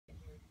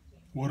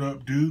What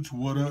up, dudes?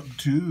 What up,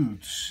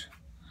 dudes?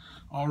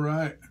 All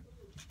right.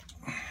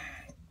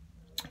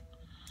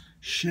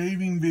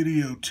 Shaving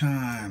video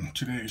time.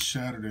 Today is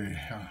Saturday.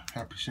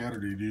 Happy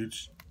Saturday,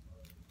 dudes.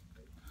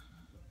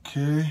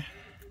 Okay.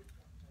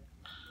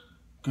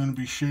 Gonna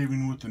be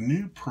shaving with a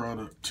new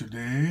product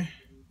today.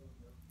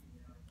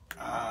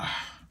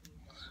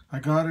 I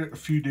got it a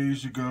few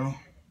days ago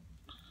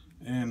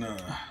and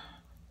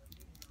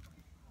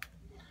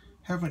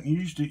haven't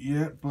used it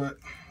yet, but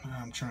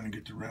I'm trying to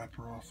get the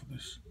wrapper off of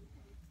this.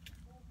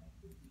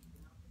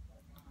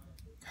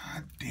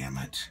 God damn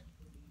it.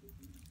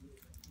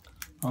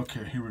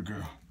 Okay, here we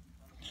go.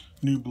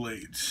 New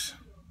blades.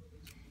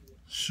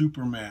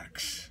 Super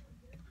Max.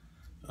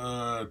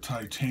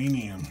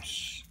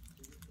 Titaniums.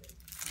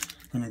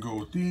 Gonna go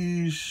with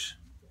these.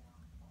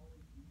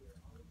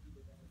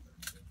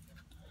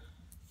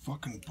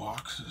 Fucking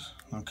boxes.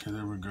 Okay,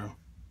 there we go.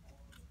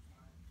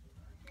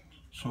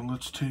 So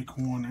let's take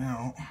one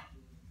out.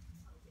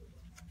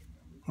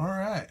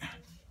 Alright.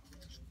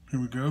 Here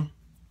we go.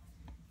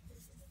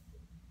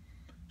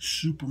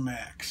 Super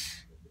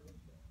Max.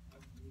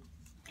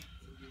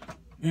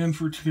 And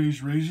for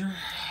today's razor,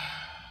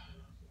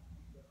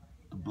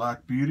 the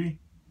Black Beauty,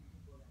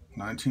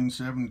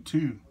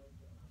 1972.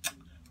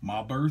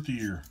 My birth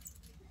year.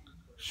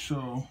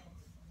 So,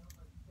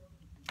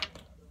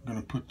 I'm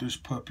gonna put this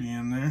puppy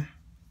in there.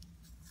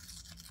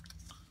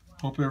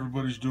 Hope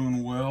everybody's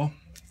doing well.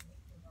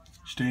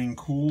 Staying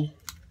cool.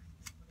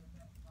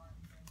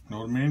 Know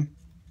what I mean?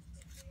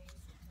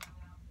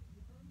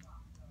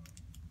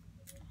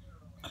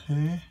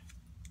 Okay.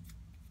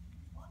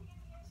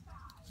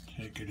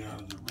 Take it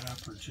out of the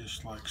wrapper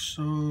just like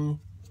so.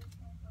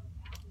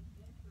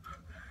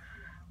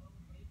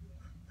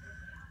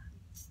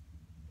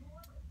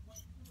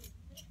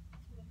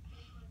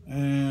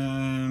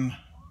 And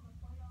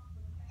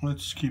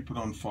let's keep it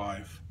on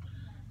 5.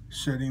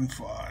 Setting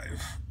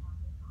 5.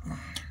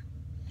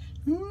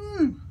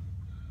 Woo.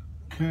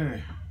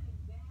 Okay.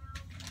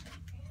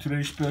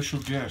 Today's special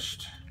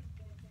guest,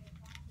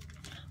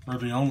 or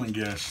the only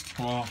guest,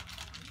 well,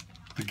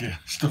 the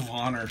guest of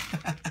honor.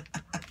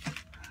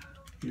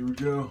 Here we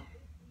go.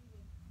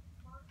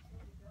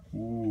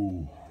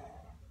 Ooh.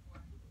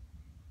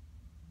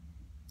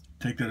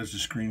 Take that as a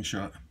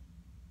screenshot.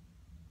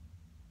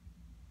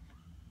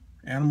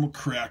 Animal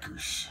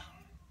crackers.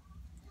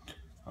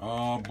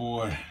 Oh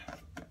boy,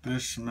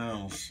 this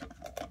smells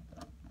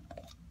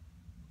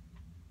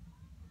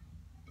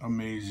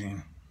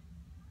amazing.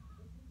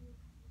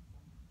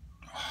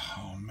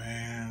 Oh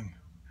man.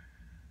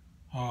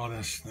 Oh,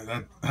 that's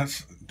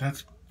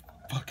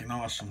fucking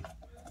awesome.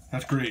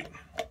 That's great.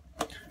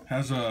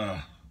 Has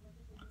a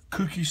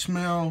cookie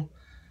smell,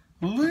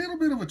 a little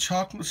bit of a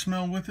chocolate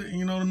smell with it,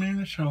 you know what I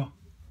mean? So,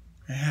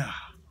 yeah.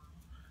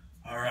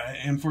 Alright,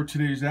 and for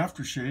today's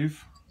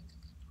aftershave,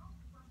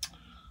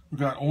 we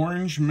got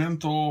orange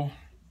menthol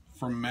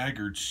from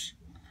Maggart's.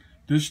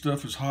 This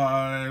stuff is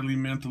highly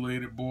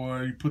mentholated,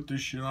 boy. You put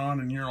this shit on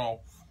and you're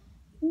all,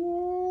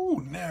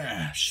 ooh,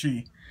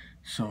 nasty.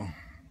 So,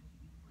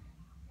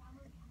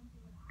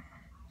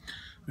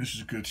 this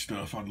is good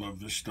stuff. I love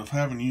this stuff. I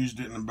haven't used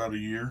it in about a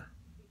year.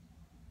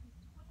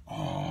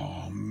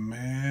 Oh,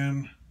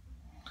 man.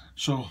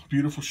 So,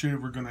 beautiful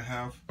shave we're going to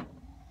have.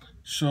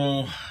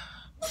 So,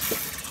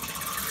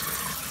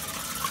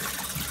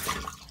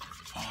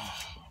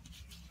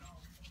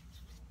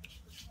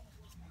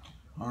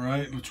 all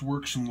right, let's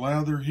work some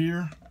lather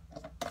here.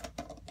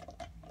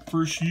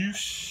 First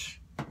use.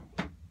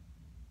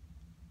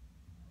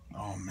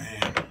 Oh,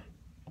 man.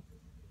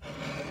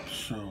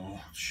 So,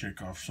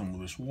 shake off some of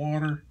this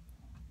water.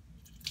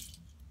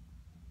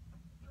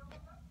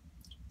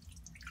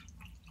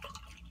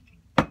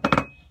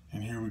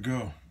 And here we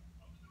go.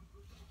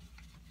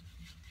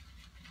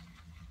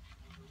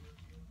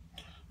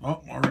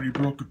 Oh, already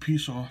broke a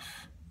piece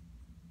off.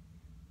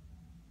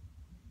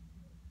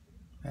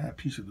 That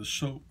piece of the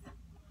soap.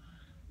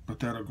 But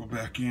that'll go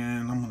back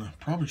in. I'm gonna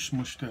probably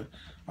smush that.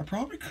 I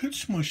probably could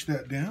smush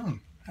that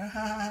down.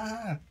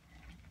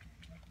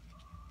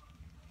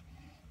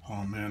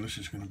 Oh man, this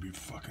is gonna be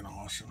fucking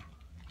awesome.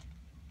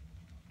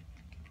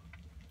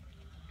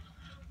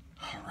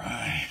 All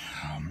right.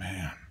 Oh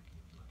man.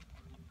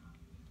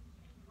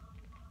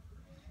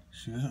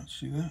 See that?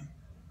 See that?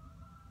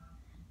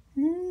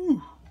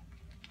 Woo.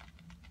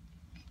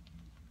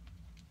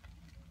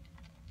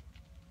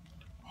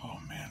 Oh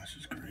man, this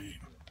is great.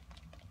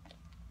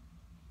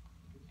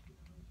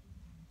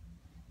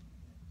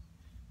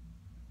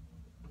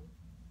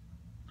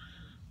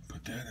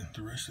 Put that and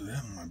the rest of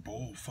that in my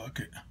bowl. Fuck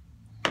it.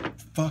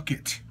 Fuck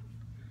it.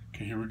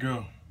 Okay, here we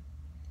go.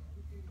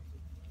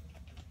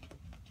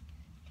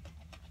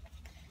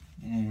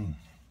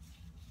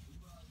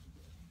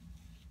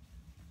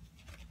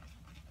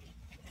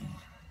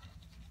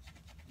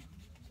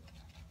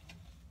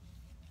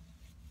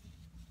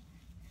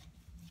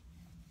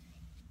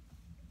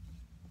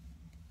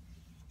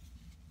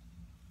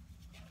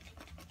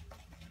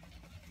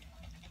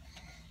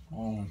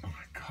 Oh my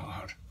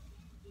God.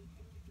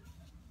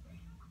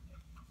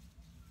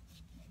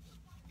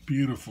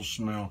 Beautiful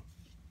smell.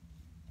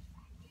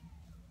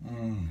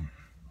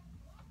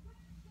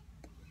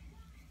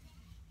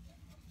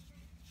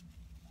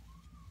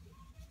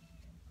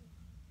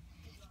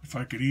 If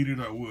I could eat it,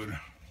 I would.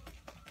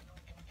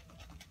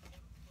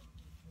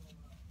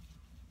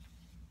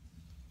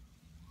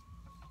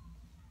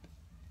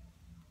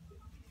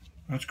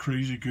 That's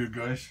crazy good,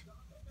 guys.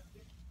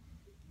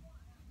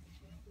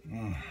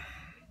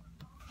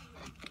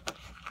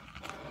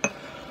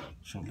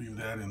 So leave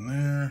that in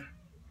there.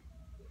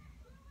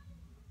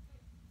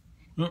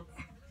 Oh.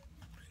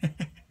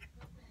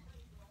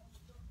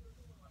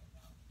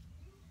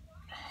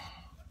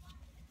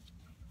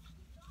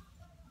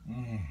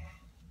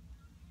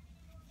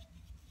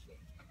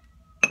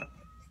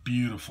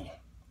 Beautiful.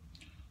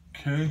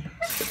 Okay.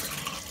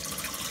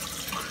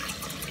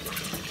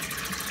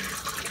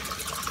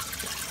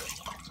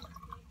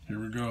 Here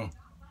we go.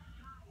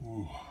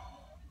 Ooh.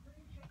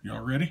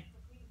 Y'all ready?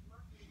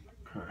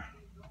 Okay.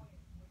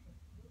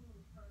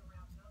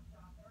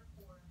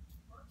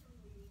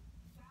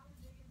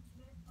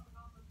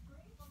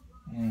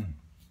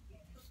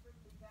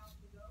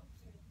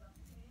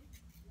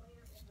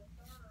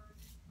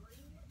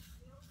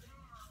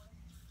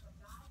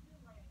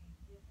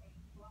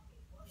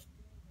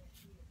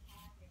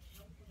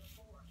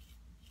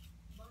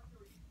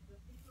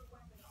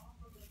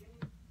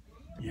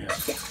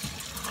 Yes.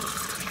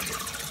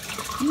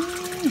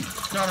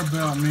 Got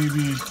about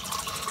maybe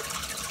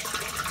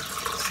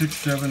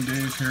 6-7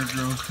 days hair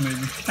growth,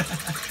 maybe.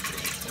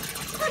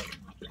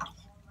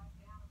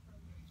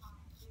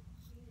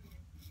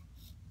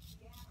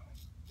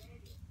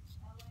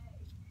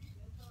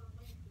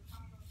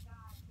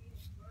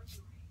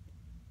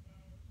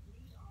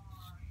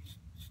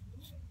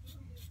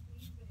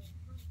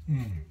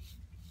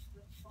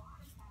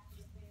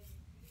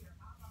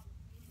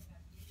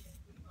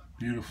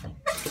 Beautiful.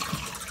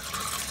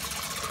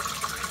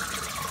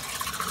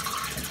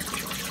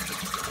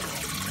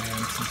 Man,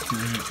 this is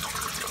great.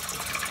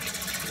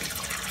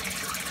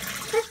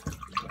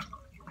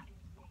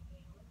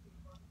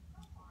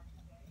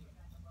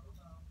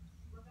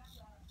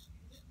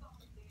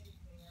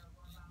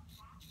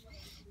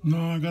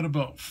 No, I got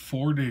about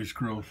 4 days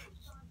growth.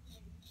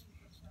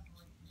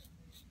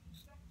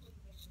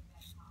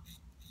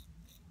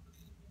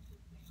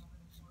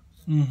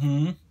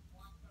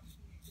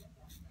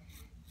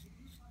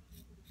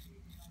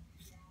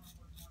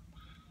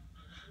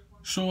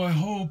 So I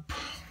hope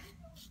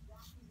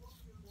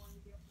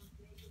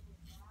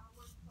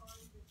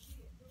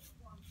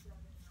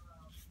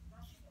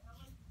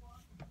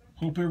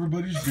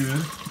everybody's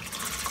good.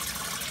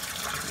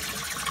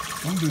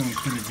 I'm doing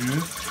pretty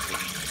good.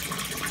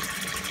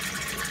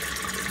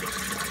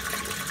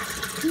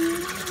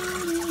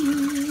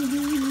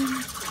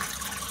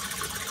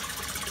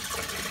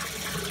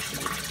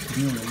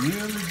 Doing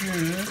really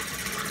good.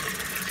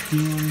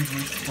 Doing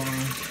just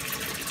fine.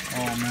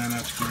 Oh man,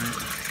 that's great.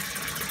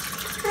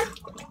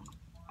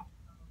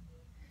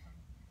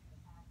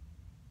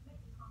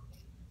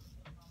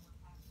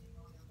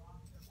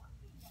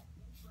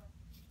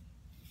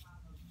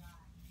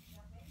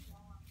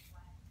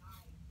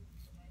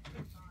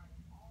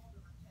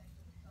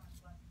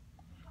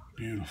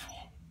 Beautiful.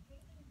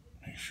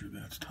 Make sure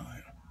that's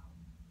tight.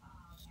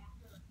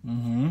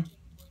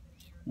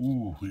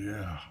 Ooh,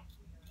 yeah.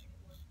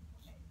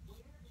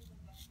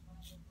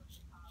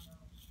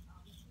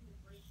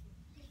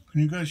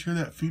 Can you guys hear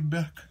that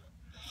feedback?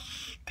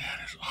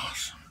 That is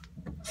awesome.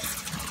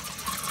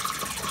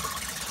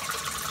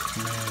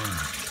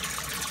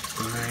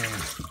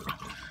 Man.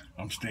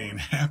 I'm staying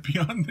happy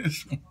on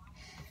this one.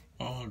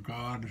 Oh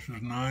God, this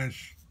is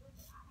nice.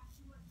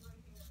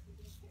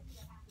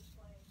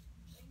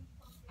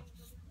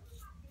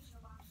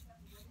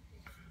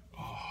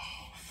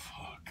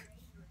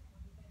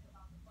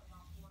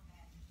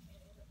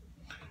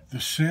 The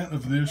scent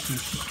of this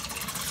is,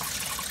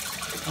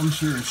 I'm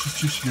serious,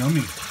 it's just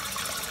yummy.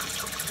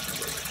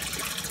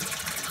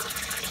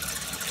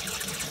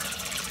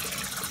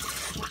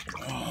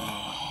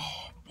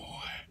 Oh,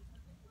 boy.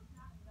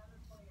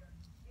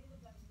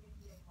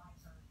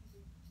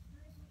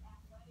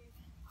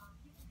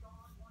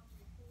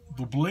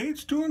 The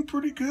blade's doing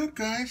pretty good,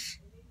 guys.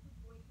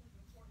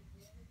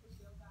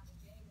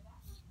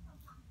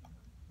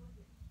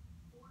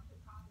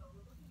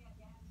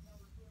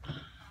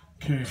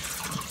 Okay.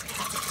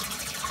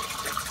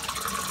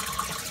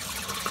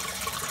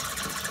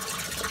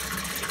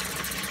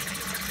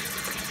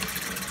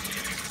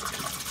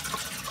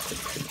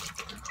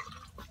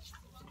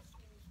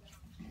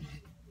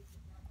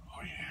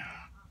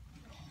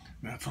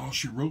 That's all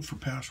she wrote for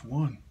pass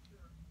one.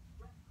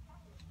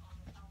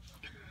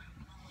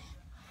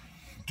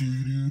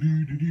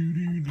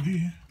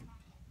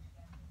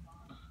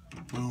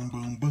 Boom,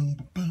 boom, boom,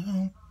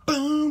 boom,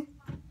 boom.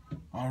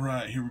 All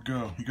right, here we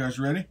go. You guys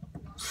ready?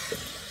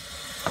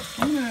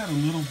 I'm gonna add a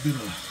little bit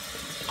of,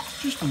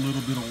 just a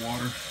little bit of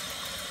water.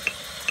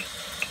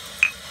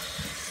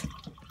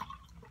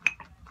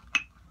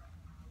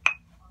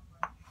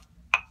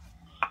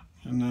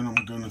 And then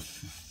I'm gonna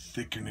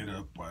thicken it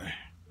up by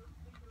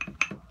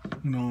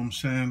You know what I'm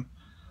saying?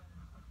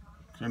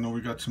 I know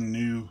we got some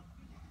new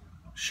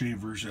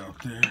shavers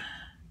out there.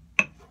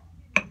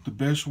 The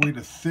best way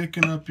to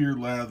thicken up your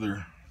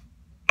lather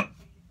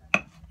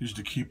is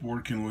to keep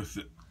working with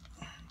it.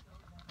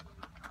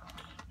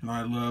 And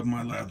I love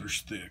my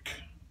lathers thick.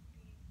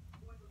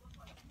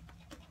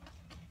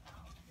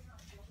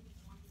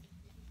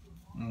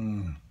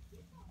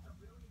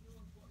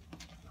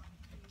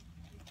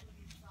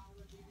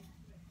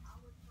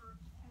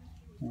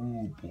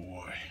 Oh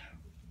boy.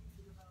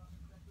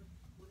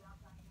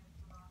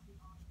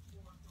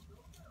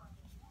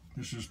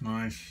 This is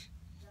nice.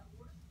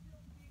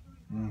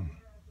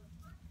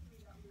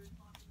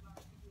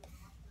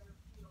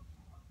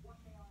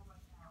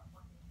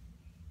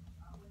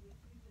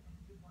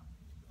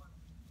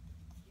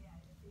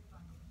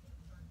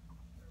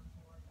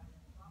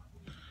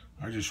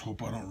 I just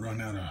hope I don't run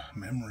out of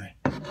memory.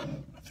 I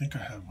think I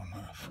have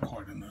enough,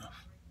 quite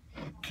enough.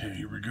 Okay,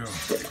 here we go.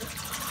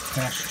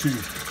 Pass 2.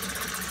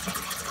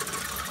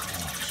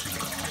 Oh, so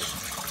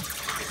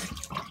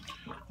awesome.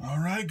 All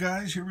right,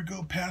 guys, here we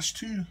go. Pass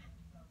 2.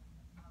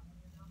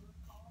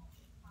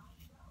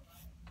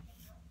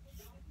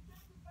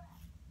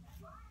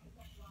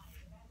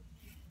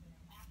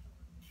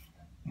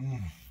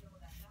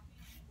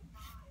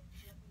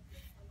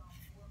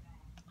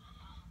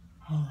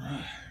 All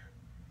right.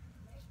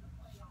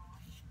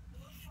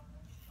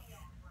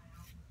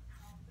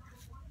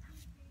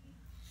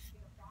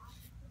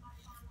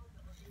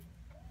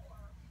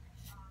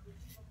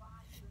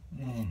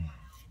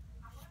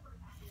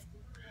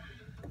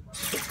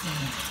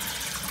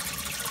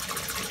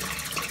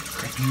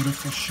 A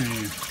beautiful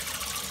shave.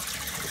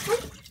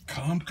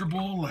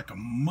 Comfortable like a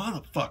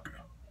motherfucker.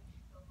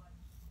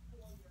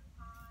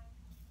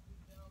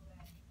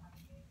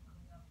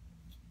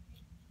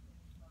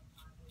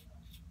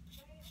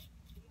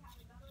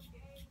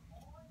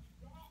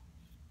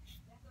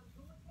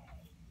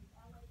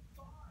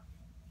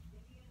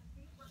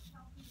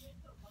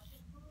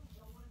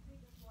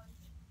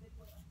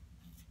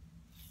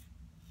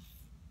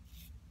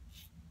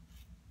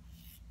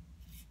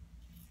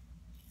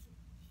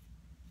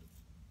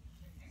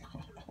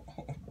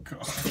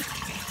 God.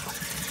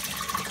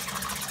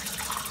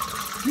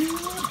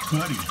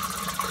 Buddy.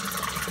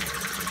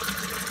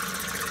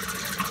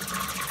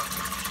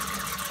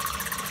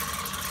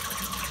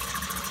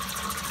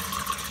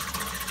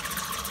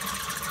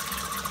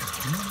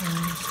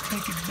 Let's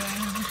take it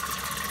down.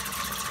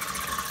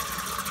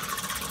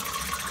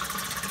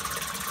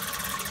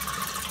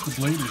 The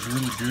blade is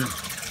really good.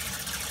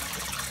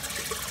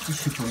 The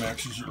Super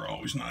Maxes are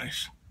always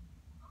nice.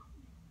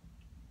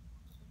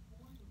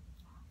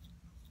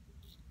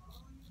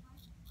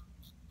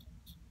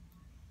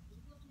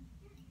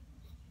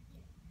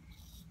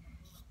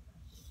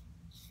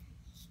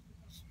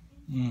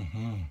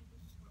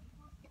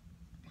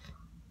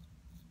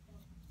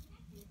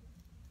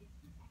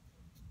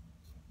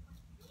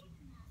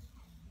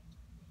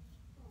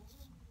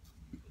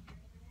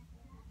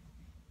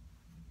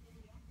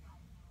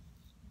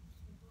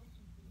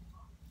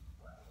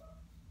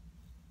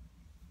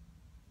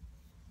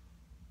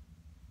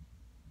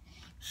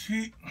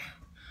 See,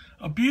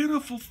 a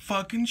beautiful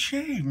fucking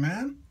shave,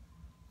 man.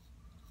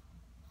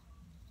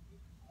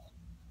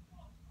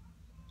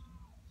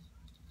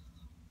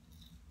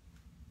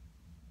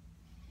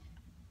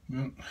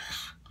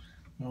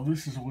 Well,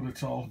 this is what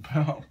it's all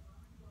about,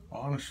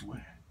 honestly.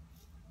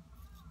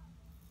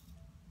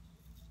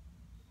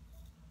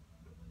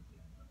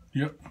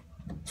 Yep.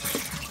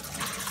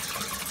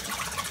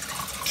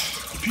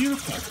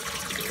 Beautiful.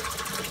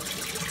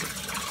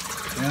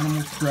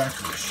 Animal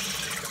crackers.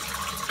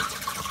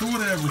 Who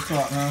would have ever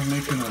thought I was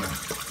making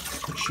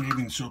a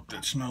shaving soap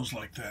that smells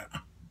like that?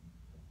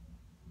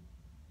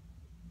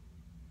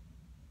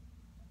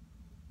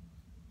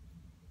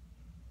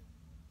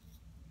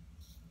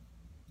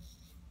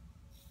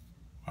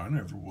 I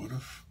never would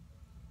have.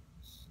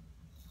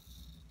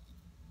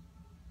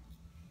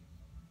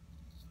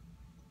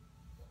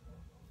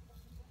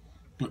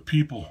 But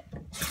people,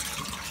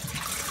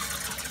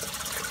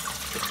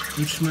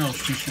 it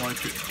smells just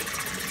like it.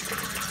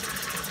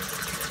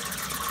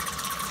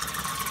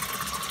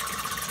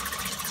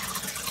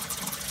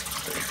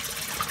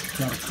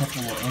 Got a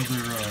couple of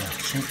other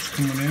soaps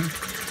coming in.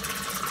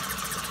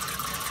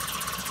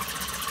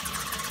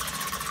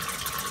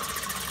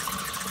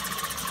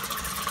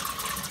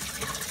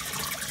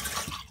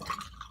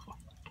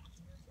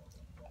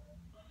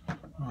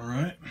 All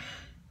right.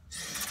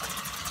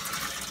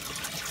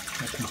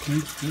 That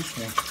completes this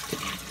one.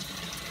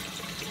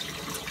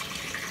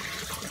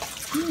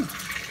 Whew.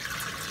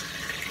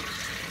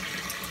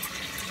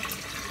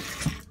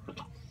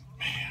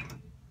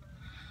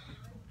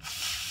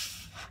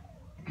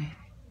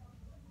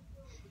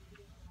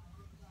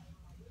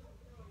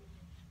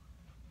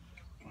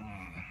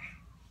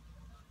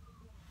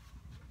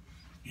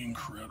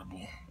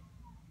 Incredible.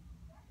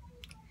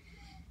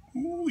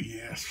 Ooh,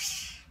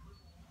 yes.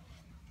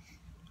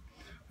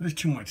 There's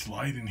too much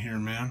light in here,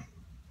 man.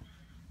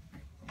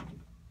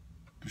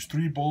 There's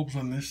 3 bulbs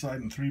on this side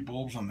and 3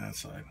 bulbs on that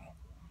side.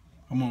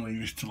 I'm only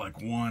used to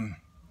like one.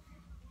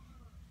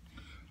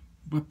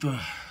 But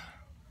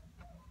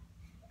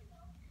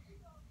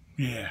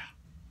yeah,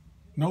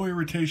 no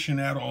irritation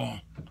at all.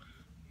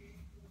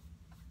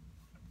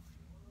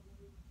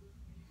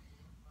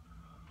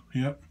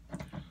 Yep.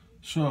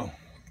 So,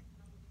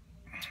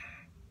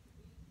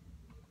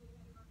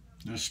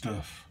 this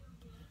stuff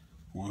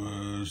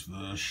was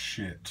the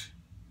shit.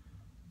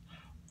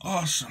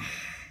 Awesome.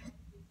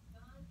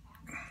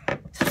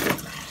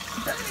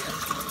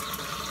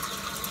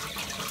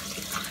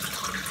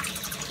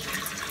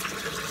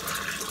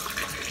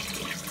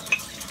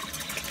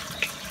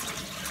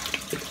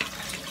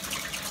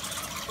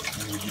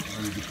 We're getting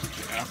ready to put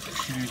the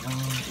aftershave on.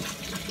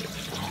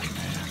 Oh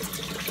man.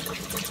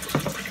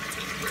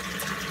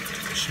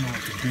 Smell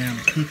like a damn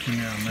cookie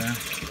now, man.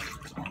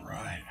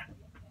 Alright.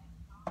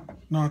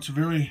 No, it's a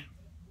very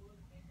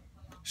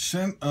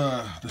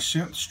the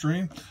scent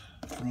strength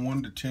from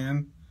 1 to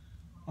 10.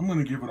 I'm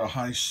gonna give it a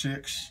high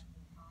 6.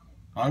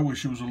 I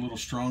wish it was a little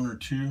stronger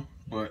too,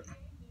 but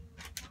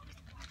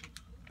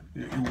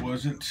it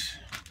wasn't.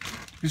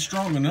 It's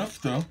strong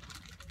enough though.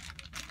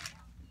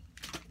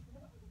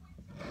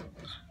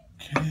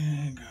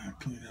 Okay, gotta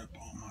clean up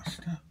all my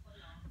stuff.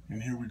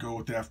 And here we go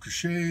with the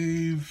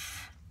aftershave.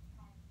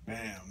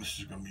 Bam, this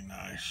is gonna be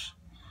nice.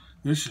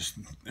 This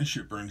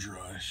shit burns your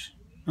eyes.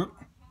 Oop.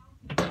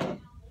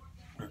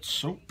 That's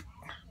soap.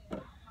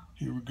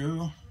 Here we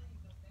go.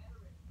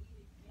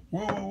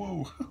 Whoa,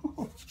 whoa,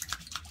 whoa.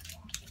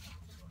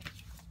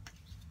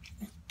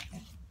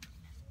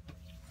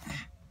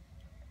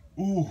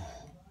 Ooh.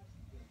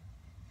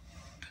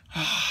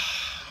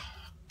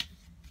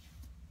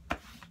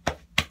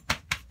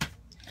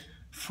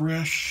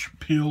 Fresh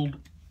peeled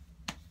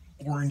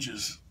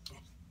oranges.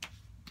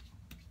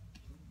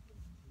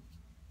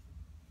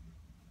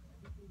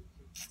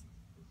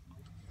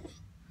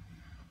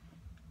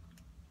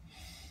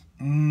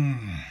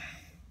 Mmm.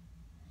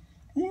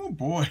 Oh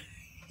boy.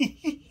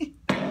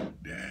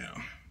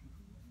 Damn.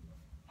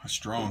 That's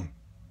strong.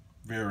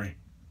 Very.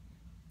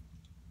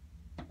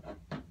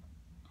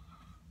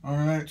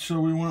 Alright,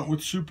 so we went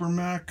with Super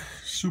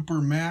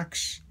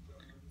Max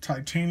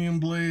titanium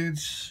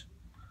blades.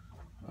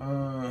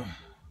 The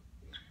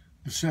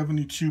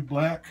 72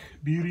 Black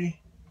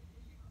Beauty.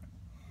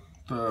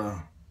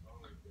 The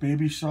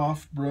Baby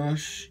Soft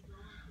brush.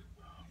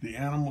 The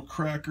Animal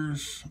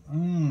Crackers.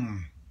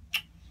 Mmm.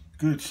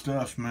 Good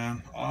stuff,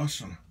 man.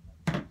 Awesome.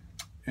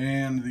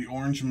 And the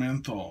Orange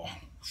Menthol.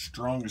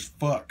 Strong as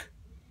fuck.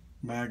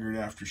 Maggard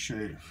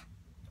aftershave.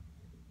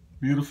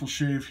 Beautiful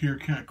shave here.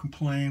 Can't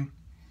complain.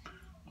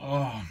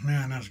 Oh,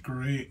 man, that's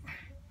great.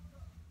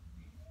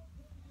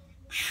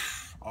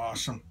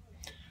 Awesome.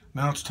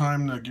 Now it's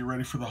time to get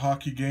ready for the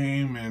hockey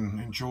game and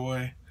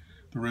enjoy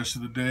the rest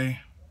of the day.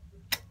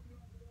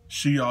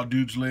 See y'all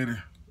dudes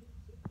later.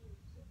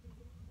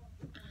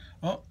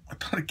 Oh, I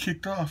thought it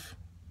kicked off.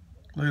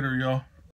 Later, y'all.